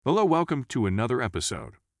Hello, welcome to another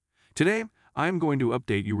episode. Today, I am going to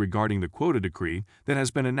update you regarding the quota decree that has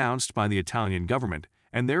been announced by the Italian government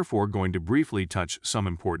and therefore going to briefly touch some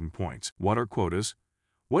important points. What are quotas?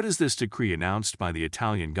 What is this decree announced by the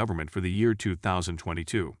Italian government for the year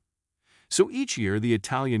 2022? So each year, the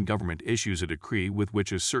Italian government issues a decree with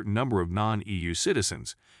which a certain number of non-EU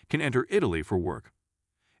citizens can enter Italy for work.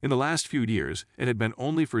 In the last few years, it had been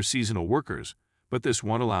only for seasonal workers, but this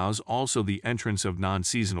one allows also the entrance of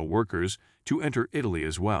non-seasonal workers to enter Italy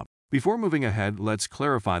as well. Before moving ahead, let's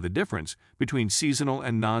clarify the difference between seasonal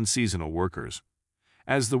and non-seasonal workers.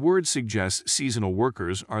 As the word suggests, seasonal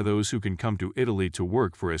workers are those who can come to Italy to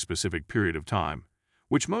work for a specific period of time,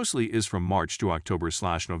 which mostly is from March to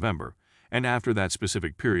October/November, and after that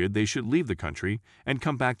specific period they should leave the country and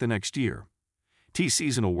come back the next year.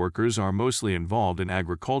 Seasonal workers are mostly involved in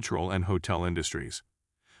agricultural and hotel industries.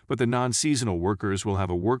 But the non-seasonal workers will have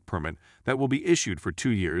a work permit that will be issued for 2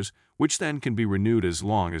 years, which then can be renewed as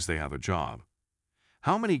long as they have a job.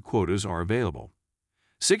 How many quotas are available?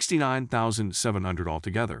 69,700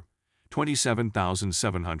 altogether,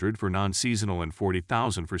 27,700 for non-seasonal and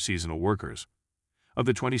 40,000 for seasonal workers. Of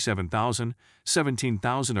the 27,000,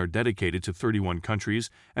 17,000 are dedicated to 31 countries,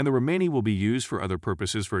 and the remaining will be used for other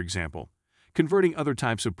purposes, for example, converting other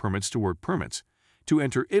types of permits to work permits, to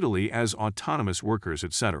enter Italy as autonomous workers,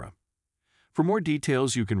 etc. For more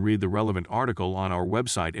details, you can read the relevant article on our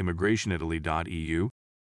website immigrationitaly.eu.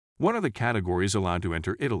 What are the categories allowed to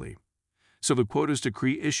enter Italy? So the quotas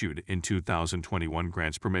decree issued in 2021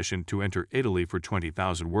 grants permission to enter Italy for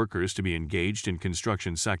 20,000 workers to be engaged in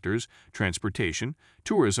construction sectors, transportation,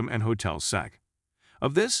 tourism, and hotel sec.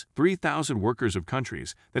 Of this, 3,000 workers of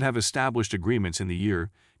countries that have established agreements in the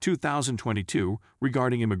year 2022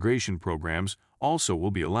 regarding immigration programs also will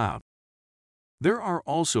be allowed. There are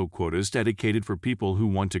also quotas dedicated for people who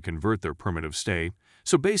want to convert their permit of stay,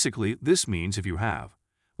 so basically this means if you have,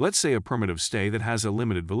 let's say, a permit of stay that has a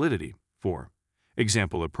limited validity, for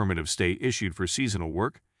example a permit of stay issued for seasonal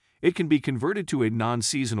work, it can be converted to a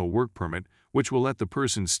non-seasonal work permit which will let the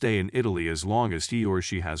person stay in Italy as long as he or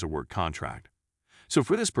she has a work contract. So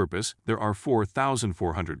for this purpose, there are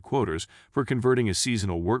 4,400 quotas for converting a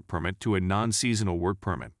seasonal work permit to a non-seasonal work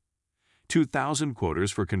permit, 2,000 quotas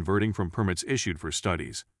for converting from permits issued for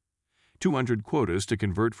studies, 200 quotas to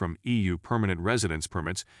convert from EU permanent residence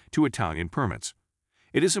permits to Italian permits.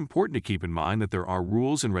 It is important to keep in mind that there are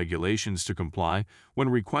rules and regulations to comply when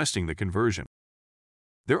requesting the conversion.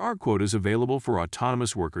 There are quotas available for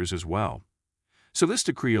autonomous workers as well. So this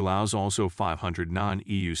decree allows also 500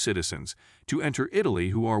 non-EU citizens to enter Italy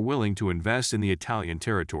who are willing to invest in the Italian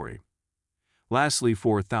territory. Lastly,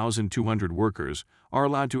 4,200 workers are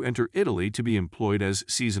allowed to enter Italy to be employed as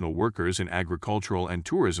seasonal workers in agricultural and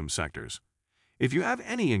tourism sectors. If you have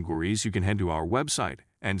any inquiries, you can head to our website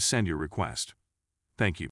and send your request. Thank you.